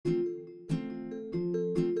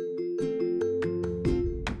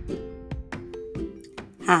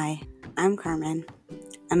Hi, I'm Carmen.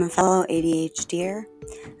 I'm a fellow ADHDer.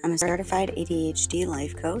 I'm a certified ADHD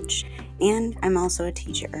life coach, and I'm also a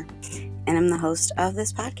teacher. And I'm the host of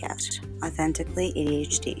this podcast, Authentically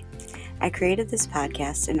ADHD. I created this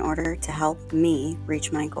podcast in order to help me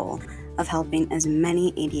reach my goal of helping as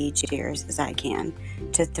many ADHDers as I can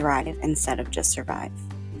to thrive instead of just survive.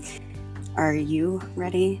 Are you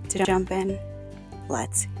ready to jump in?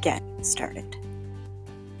 Let's get started.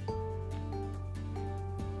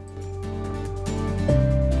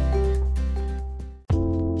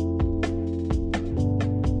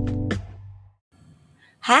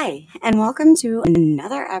 Hi, and welcome to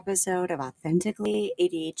another episode of Authentically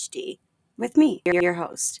ADHD with me, your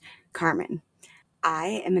host, Carmen.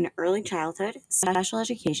 I am an early childhood special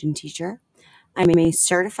education teacher. I'm a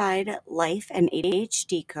certified life and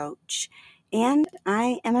ADHD coach, and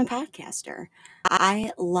I am a podcaster.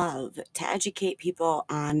 I love to educate people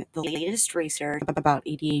on the latest research about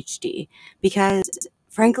ADHD because,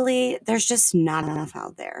 frankly, there's just not enough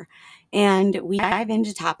out there. And we dive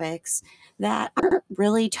into topics that aren't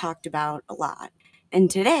really talked about a lot. And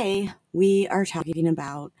today we are talking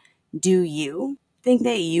about, do you think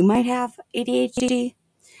that you might have ADHD?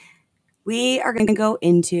 We are going to go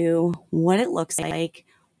into what it looks like,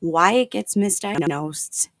 why it gets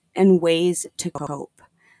misdiagnosed, and ways to cope.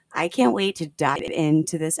 I can't wait to dive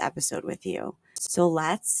into this episode with you. So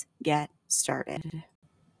let's get started.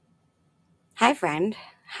 Hi, friend.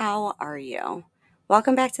 How are you?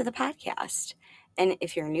 Welcome back to the podcast. And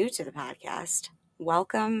if you're new to the podcast,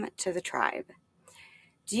 welcome to the tribe.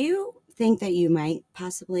 Do you think that you might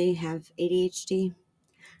possibly have ADHD?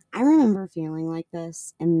 I remember feeling like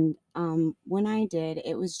this, and when I did,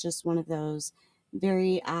 it was just one of those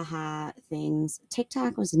very aha things.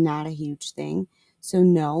 TikTok was not a huge thing, so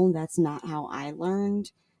no, that's not how I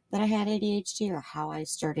learned that I had ADHD or how I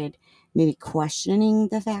started maybe questioning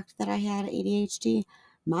the fact that I had ADHD.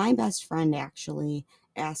 My best friend actually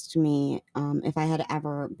asked me if I had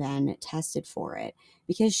ever been tested for it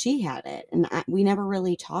because she had it, and we never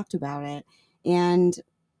really talked about it. And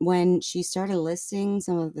when she started listing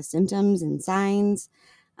some of the symptoms and signs,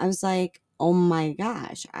 I was like, oh my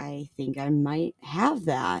gosh, I think I might have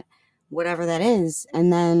that, whatever that is.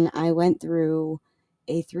 And then I went through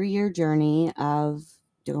a 3-year journey of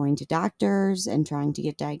going to doctors and trying to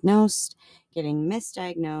get diagnosed, getting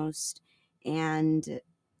misdiagnosed, and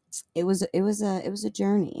it was a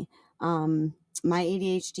journey. My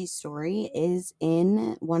ADHD story is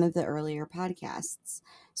in one of the earlier podcasts.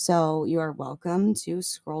 So you are welcome to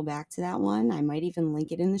scroll back to that one. I might even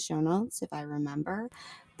link it in the show notes if I remember.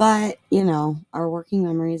 But, our working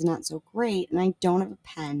memory is not so great, and I don't have a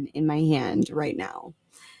pen in my hand right now.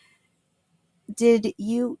 Did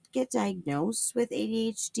you get diagnosed with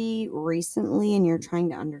ADHD recently and you're trying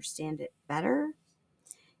to understand it better?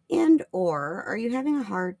 And or are you having a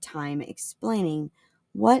hard time explaining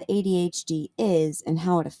what ADHD is and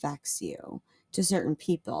how it affects you to certain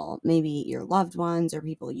people, maybe your loved ones or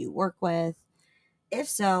people you work with? If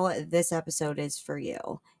so, this episode is for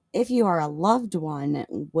you. If you are a loved one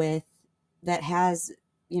with that has,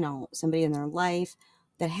 somebody in their life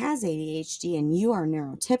that has ADHD and you are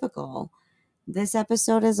neurotypical, this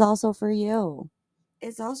episode is also for you.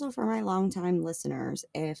 It's also for my longtime listeners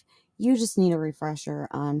if you just need a refresher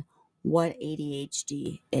on what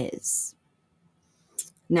ADHD is.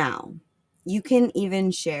 Now, you can even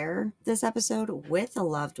share this episode with a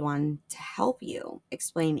loved one to help you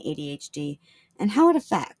explain ADHD and how it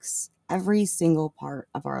affects every single part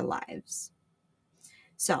of our lives.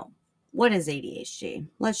 So, what is ADHD?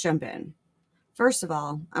 Let's jump in. First of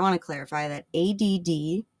all, I want to clarify that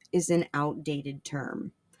ADD is an outdated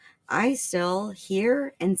term. I still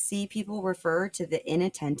hear and see people refer to the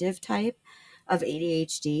inattentive type of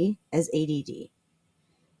ADHD as ADD.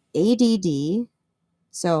 ADD,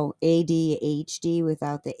 so ADHD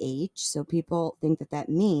without the H, so people think that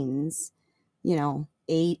means, that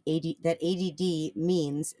ADD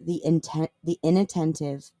means the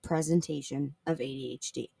inattentive presentation of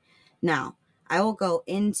ADHD. Now, I will go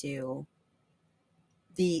into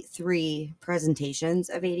the 3 presentations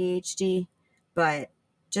of ADHD, but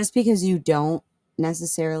just because you don't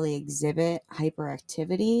necessarily exhibit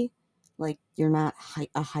hyperactivity, like you're not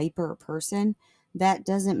a hyper person, that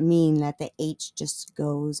doesn't mean that the H just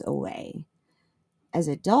goes away. As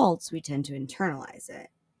adults, we tend to internalize it.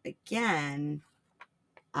 Again,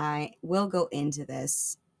 I will go into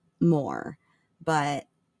this more, but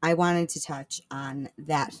I wanted to touch on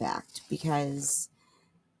that fact because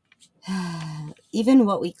even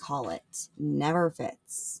what we call it never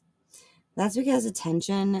fits. That's because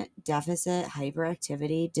attention deficit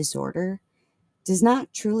hyperactivity disorder does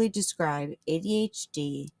not truly describe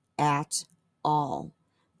ADHD at all.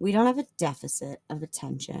 We don't have a deficit of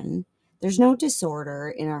attention. There's no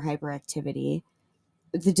disorder in our hyperactivity.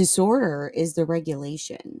 The disorder is the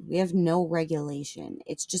regulation. We have no regulation.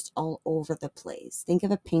 It's just all over the place. Think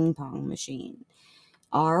of a ping pong machine.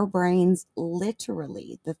 Our brains,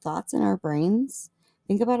 literally, the thoughts in our brains,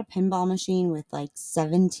 think about a pinball machine with like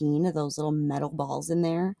 17 of those little metal balls in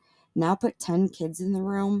there. Now put 10 kids in the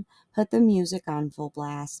room, put the music on full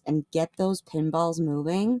blast, and get those pinballs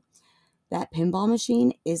moving. That pinball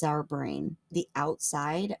machine is our brain. The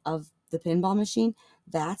outside of the pinball machine,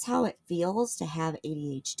 that's how it feels to have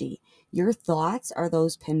ADHD. Your thoughts are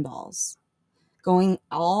those pinballs going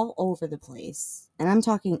all over the place. And I'm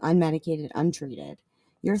talking unmedicated, untreated.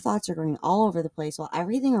 Your thoughts are going all over the place while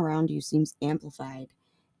everything around you seems amplified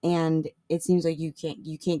and it seems like you can't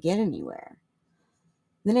get anywhere.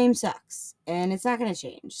 The name sucks and it's not going to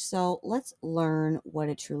change. So let's learn what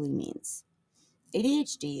it truly means.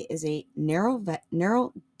 ADHD is a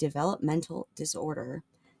neurodevelopmental disorder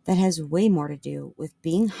that has way more to do with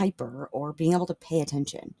being hyper or being able to pay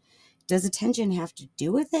attention. Does attention have to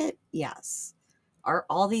do with it? Yes. Are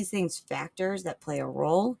all these things factors that play a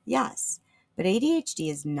role? Yes. But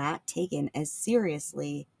ADHD is not taken as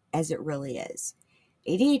seriously as it really is.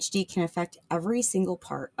 ADHD can affect every single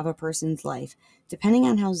part of a person's life, depending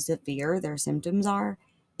on how severe their symptoms are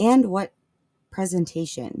and what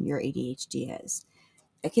presentation your ADHD is.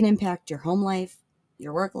 It can impact your home life,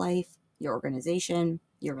 your work life, your organization,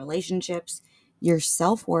 your relationships, your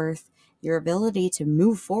self-worth, your ability to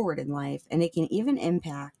move forward in life, and it can even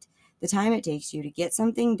impact the time it takes you to get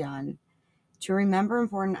something done, to remember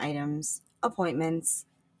important items, appointments,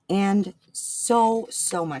 and so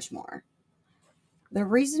much more. The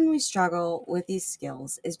reason we struggle with these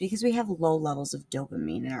skills is because we have low levels of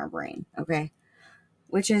dopamine in our brain, okay?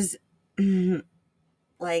 Which is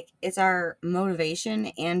like it's our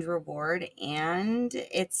motivation and reward, and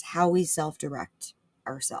it's how we self-direct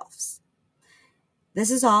ourselves.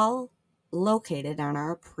 This is all located on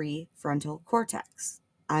our prefrontal cortex.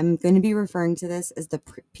 I'm going to be referring to this as the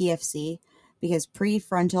PFC because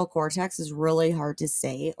prefrontal cortex is really hard to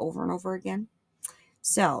say over and over again.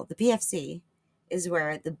 So the PFC is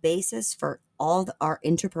where the basis for all our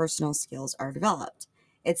interpersonal skills are developed.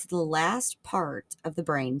 It's the last part of the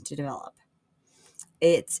brain to develop.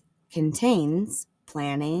 It contains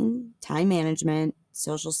planning, time management,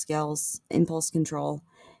 social skills, impulse control,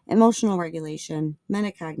 emotional regulation,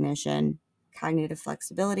 metacognition, cognitive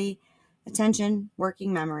flexibility, attention,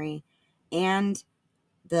 working memory, and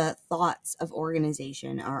the thoughts of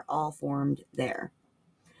organization are all formed there.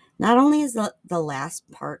 Not only is the last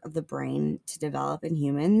part of the brain to develop in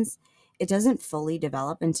humans, it doesn't fully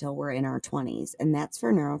develop until we're in our 20s, and that's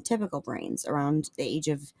for neurotypical brains around the age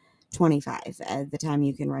of 25 at the time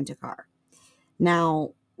you can rent a car.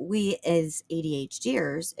 Now, we as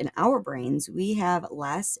ADHDers in our brains, we have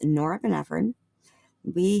less norepinephrine,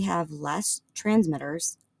 we have less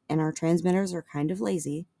transmitters, and our transmitters are kind of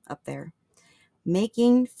lazy up there,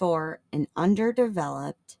 making for an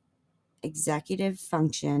underdeveloped executive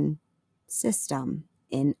function system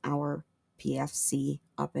in our PFC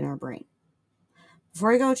up in our brain.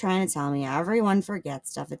 Before you go trying to tell me everyone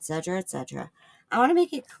forgets stuff, etc., I want to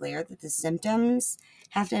make it clear that the symptoms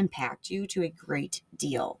have to impact you to a great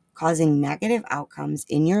deal, causing negative outcomes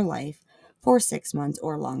in your life for 6 months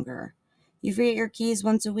or longer. You forget your keys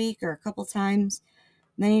once a week or a couple times,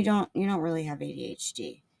 then you don't really have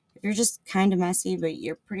ADHD. If you're just kind of messy, but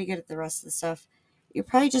you're pretty good at the rest of the stuff, you're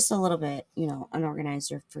probably just a little bit,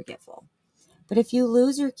 unorganized or forgetful. But if you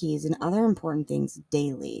lose your keys and other important things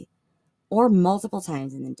daily or multiple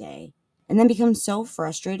times in the day, and then become so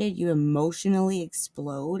frustrated you emotionally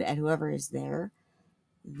explode at whoever is there,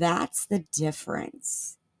 that's the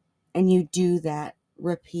difference. And you do that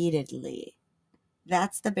repeatedly.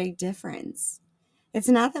 That's the big difference. It's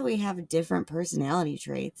not that we have different personality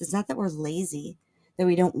traits. It's not that we're lazy, that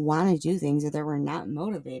we don't want to do things, or that we're not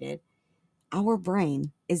motivated. Our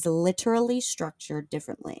brain is literally structured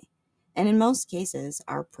differently. And in most cases,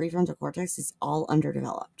 our prefrontal cortex is all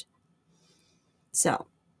underdeveloped. So,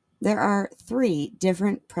 there are 3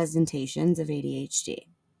 different presentations of ADHD.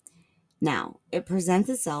 Now, it presents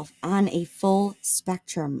itself on a full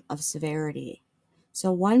spectrum of severity.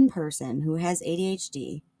 So, one person who has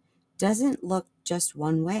ADHD doesn't look just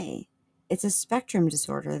one way. It's a spectrum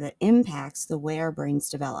disorder that impacts the way our brains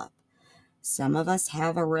develop. Some of us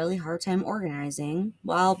have a really hard time organizing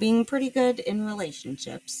while being pretty good in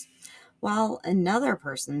relationships, while another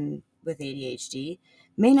person with ADHD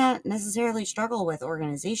may not necessarily struggle with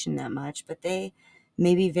organization that much, but they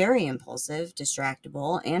may be very impulsive,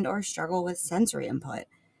 distractible, and or struggle with sensory input.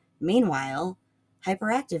 Meanwhile,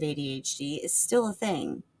 hyperactive ADHD is still a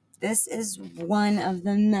thing. This is one of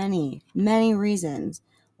the many, many reasons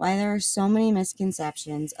why there are so many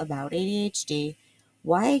misconceptions about ADHD,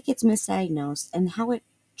 why it gets misdiagnosed, and how it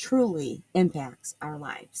truly impacts our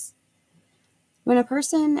lives. When a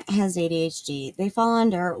person has ADHD, they fall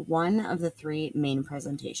under one of the three main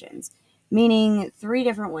presentations, meaning three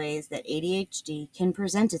different ways that ADHD can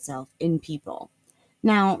present itself in people.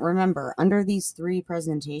 Now, remember, under these three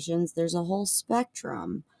presentations, there's a whole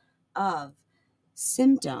spectrum of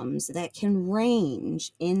symptoms that can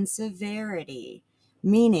range in severity,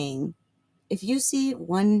 meaning if you see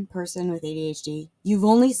one person with ADHD, you've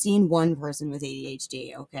only seen one person with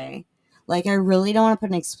ADHD, okay? Like, I really don't want to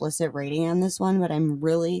put an explicit rating on this one, but I'm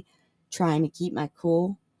really trying to keep my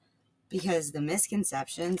cool because the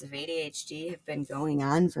misconceptions of ADHD have been going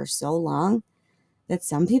on for so long that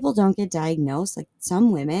some people don't get diagnosed. Like,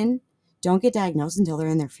 some women don't get diagnosed until they're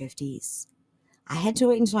in their 50s. I had to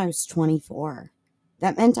wait until I was 24.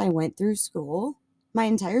 That meant I went through school, my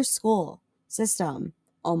entire school system,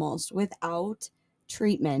 almost without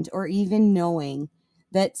treatment or even knowing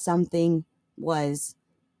that something was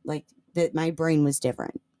like, that my brain was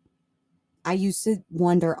different. I used to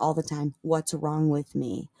wonder all the time, what's wrong with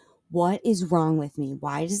me? What is wrong with me?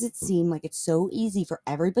 Why does it seem like it's so easy for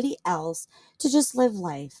everybody else to just live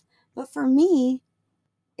life? But for me,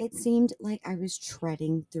 it seemed like I was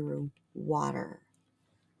treading through water.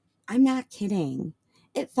 I'm not kidding.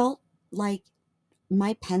 It felt like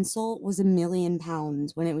my pencil was 1,000,000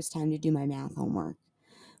 pounds when it was time to do my math homework.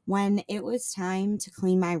 When it was time to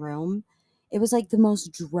clean my room, it was like the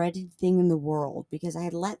most dreaded thing in the world because I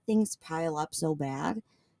had let things pile up so bad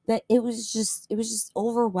that it was just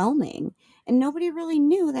overwhelming. And nobody really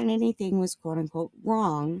knew that anything was quote unquote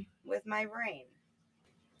wrong with my brain.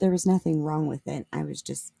 There was nothing wrong with it. I was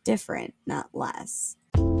just different, not less.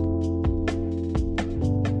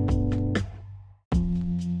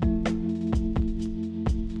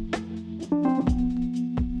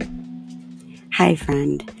 Hi,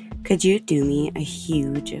 friend. Could you do me a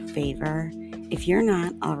huge favor? If you're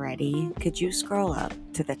not already, could you scroll up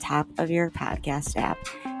to the top of your podcast app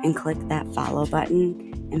and click that follow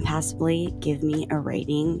button and possibly give me a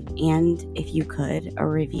rating and, if you could, a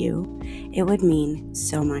review? It would mean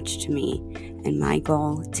so much to me and my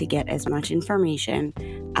goal to get as much information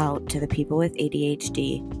out to the people with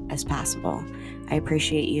ADHD as possible. I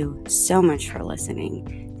appreciate you so much for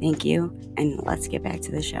listening. Thank you, and let's get back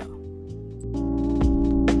to the show.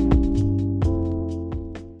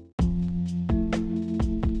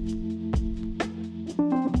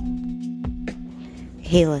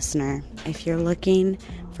 Hey listener, if you're looking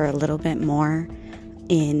for a little bit more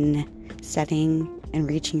in setting and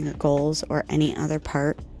reaching your goals or any other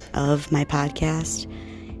part of my podcast,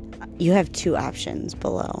 you have two options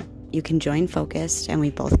below. You can join Focused and we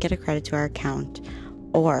both get a credit to our account,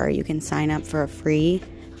 or you can sign up for a free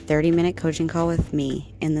 30-minute coaching call with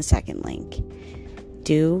me in the second link.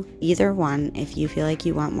 Do either one if you feel like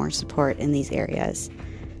you want more support in these areas.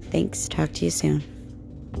 Thanks. Talk to you soon.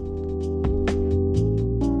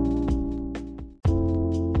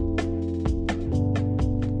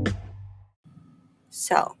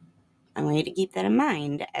 So, I want you to keep that in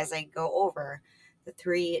mind as I go over the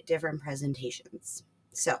three different presentations.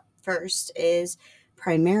 So, first is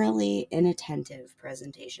primarily inattentive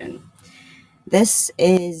presentation. This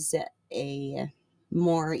is a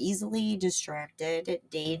more easily distracted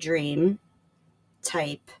daydream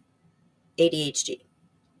type ADHD.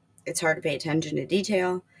 It's hard to pay attention to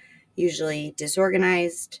detail, usually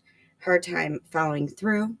disorganized, hard time following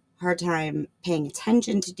through, hard time paying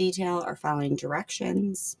attention to detail or following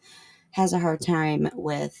directions, has a hard time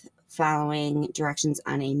with following directions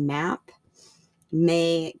on a map,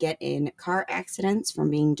 may get in car accidents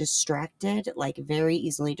from being distracted, like very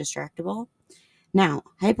easily distractible. Now,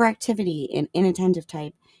 hyperactivity in inattentive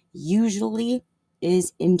type usually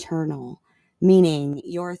is internal, meaning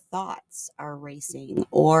your thoughts are racing,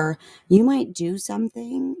 or you might do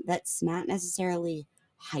something that's not necessarily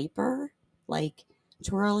hyper, like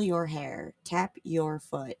twirl your hair, tap your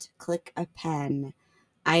foot, click a pen.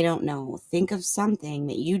 I don't know. Think of something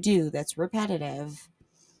that you do that's repetitive,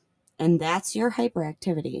 and that's your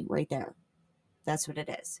hyperactivity right there. That's what it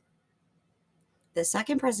is. The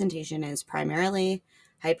second presentation is primarily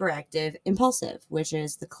hyperactive impulsive, which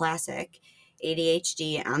is the classic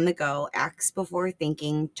ADHD on the go, acts before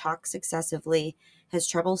thinking, talks excessively, has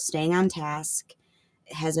trouble staying on task,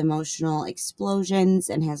 has emotional explosions,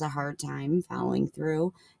 and has a hard time following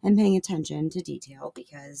through and paying attention to detail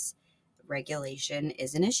because regulation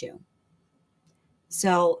is an issue.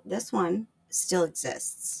 So this one still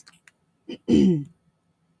exists.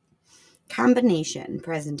 Combination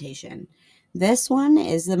presentation. This one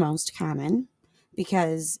is the most common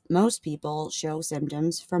because most people show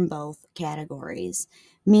symptoms from both categories,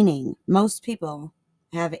 meaning most people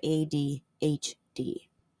have ADHD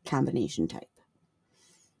combination type.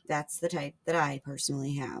 That's the type that I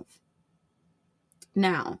personally have.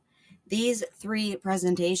 Now, these three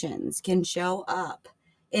presentations can show up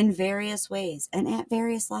in various ways and at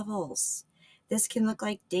various levels. This can look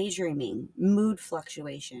like daydreaming, mood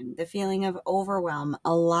fluctuation, the feeling of overwhelm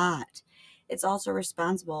a lot. It's also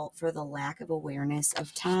responsible for the lack of awareness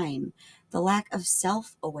of time, the lack of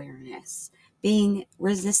self awareness, being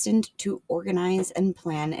resistant to organize and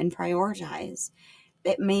plan and prioritize.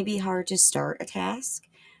 It may be hard to start a task,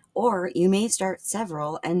 or you may start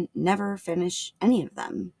several and never finish any of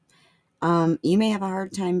them. You may have a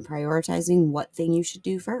hard time prioritizing what thing you should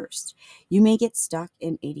do first. You may get stuck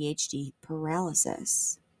in ADHD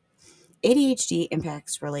paralysis. ADHD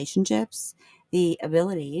impacts relationships, the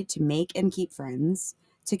ability to make and keep friends,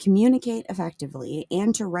 to communicate effectively,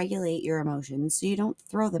 and to regulate your emotions so you don't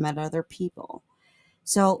throw them at other people.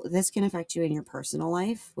 So, this can affect you in your personal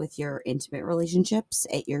life, with your intimate relationships,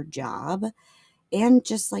 at your job, and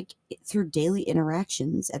just like through daily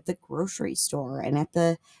interactions at the grocery store and at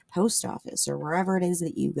the post office or wherever it is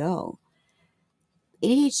that you go.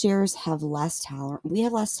 ADHDers have we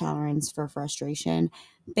have less tolerance for frustration,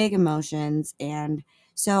 big emotions, and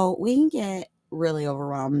so we can get really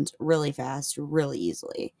overwhelmed really fast, really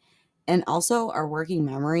easily. And also, our working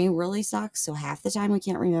memory really sucks. So, half the time we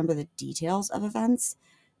can't remember the details of events.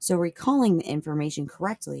 So, recalling the information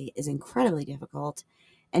correctly is incredibly difficult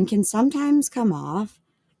and can sometimes come off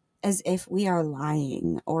as if we are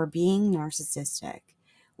lying or being narcissistic,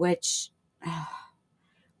 which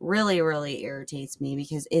really, really irritates me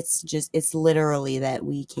because it's literally that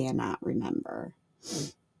we cannot remember.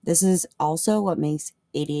 This is also what makes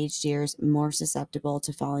ADHDers more susceptible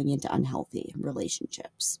to falling into unhealthy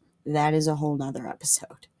relationships. That is a whole nother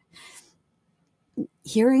episode.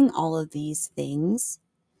 Hearing all of these things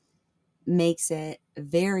makes it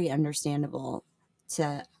very understandable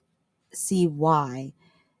to see why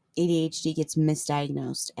ADHD gets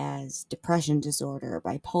misdiagnosed as depression disorder,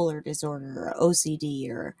 bipolar disorder, or OCD,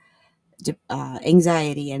 or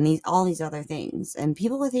anxiety, and all these other things. And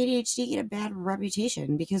people with ADHD get a bad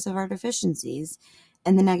reputation because of our deficiencies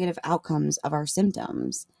and the negative outcomes of our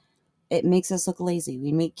symptoms. It makes us look lazy.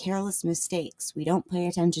 We make careless mistakes. We don't pay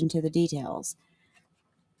attention to the details.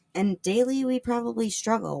 And daily, we probably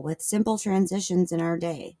struggle with simple transitions in our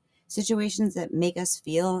day, situations that make us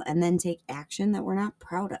feel and then take action that we're not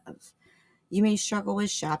proud of. You may struggle with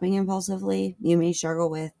shopping impulsively. You may struggle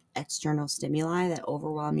with external stimuli that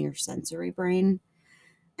overwhelm your sensory brain.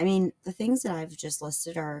 I mean, the things that I've just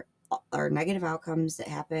listed are negative outcomes that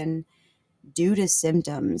happen due to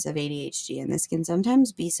symptoms of ADHD, and this can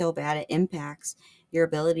sometimes be so bad it impacts your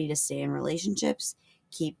ability to stay in relationships,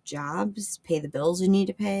 keep jobs, pay the bills you need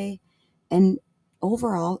to pay, and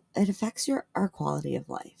overall, it affects our quality of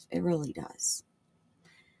life. It really does.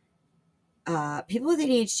 People with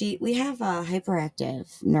ADHD, we have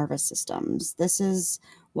hyperactive nervous systems. This is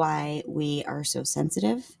why we are so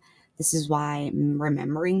sensitive. This is why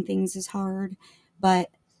remembering things is hard. But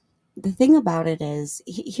the thing about it is,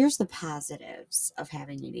 here's the positives of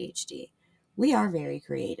having ADHD. We are very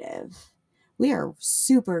creative. We are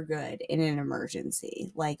super good in an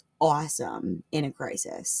emergency, like awesome in a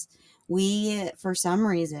crisis. We, for some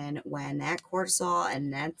reason, when that cortisol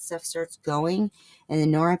and that stuff starts going and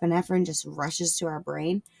the norepinephrine just rushes to our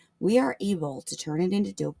brain, we are able to turn it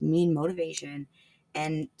into dopamine motivation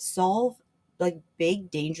and solve like big,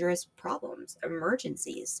 dangerous problems,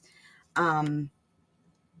 emergencies.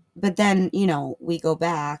 But then, we go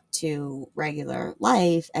back to regular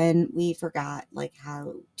life and we forgot like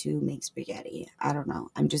how to make spaghetti. I don't know.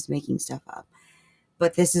 I'm just making stuff up.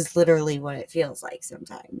 But this is literally what it feels like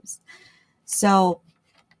sometimes. So,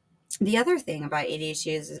 the other thing about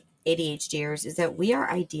ADHDers is that we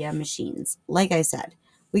are idea machines. Like I said,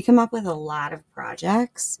 we come up with a lot of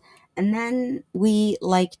projects and then we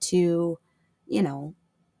like to, you know,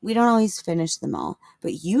 we don't always finish them all,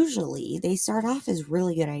 but usually they start off as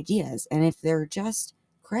really good ideas. And if they're just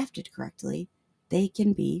crafted correctly, they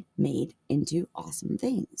can be made into awesome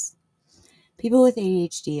things. People with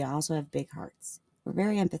ADHD also have big hearts. We're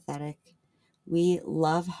very empathetic. We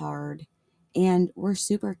love hard and we're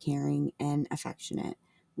super caring and affectionate.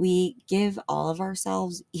 We give all of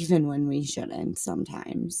ourselves even when we shouldn't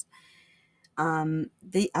sometimes. I'm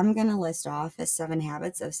gonna list off as 7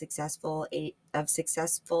 habits of successful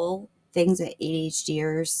things that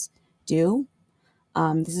ADHDers do.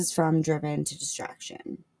 This is from Driven to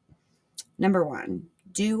Distraction. Number 1,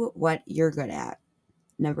 do what you're good at.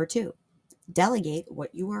 Number 2, delegate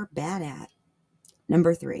what you are bad at.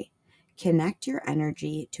 Number 3, connect your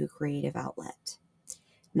energy to a creative outlet.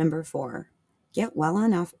 Number 4, get well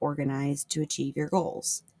enough organized to achieve your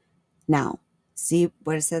goals. Now, see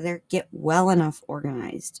what it said there? Get well enough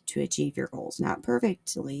organized to achieve your goals, not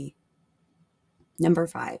perfectly. Number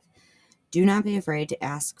 5, do not be afraid to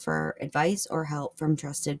ask for advice or help from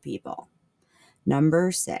trusted people.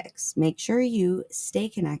 Number 6, make sure you stay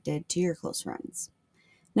connected to your close friends.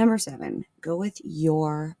 Number 7, go with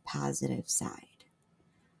your positive side.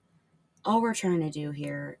 All we're trying to do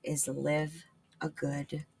here is live a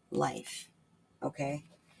good life, okay?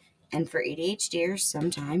 And for ADHDers,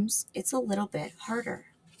 sometimes it's a little bit harder.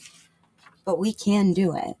 But we can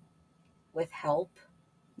do it with help,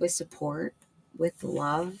 with support, with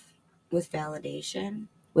love, with validation,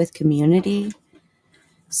 with community.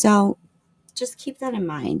 So just keep that in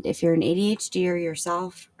mind. If you're an ADHDer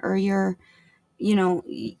yourself, or your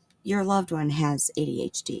loved one has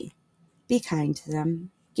ADHD, be kind to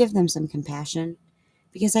them. Give them some compassion,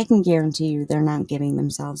 because I can guarantee you they're not giving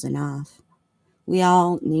themselves enough. We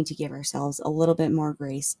all need to give ourselves a little bit more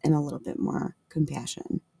grace and a little bit more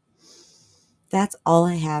compassion. That's all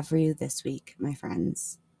I have for you this week, my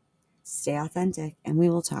friends. Stay authentic, and we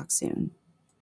will talk soon.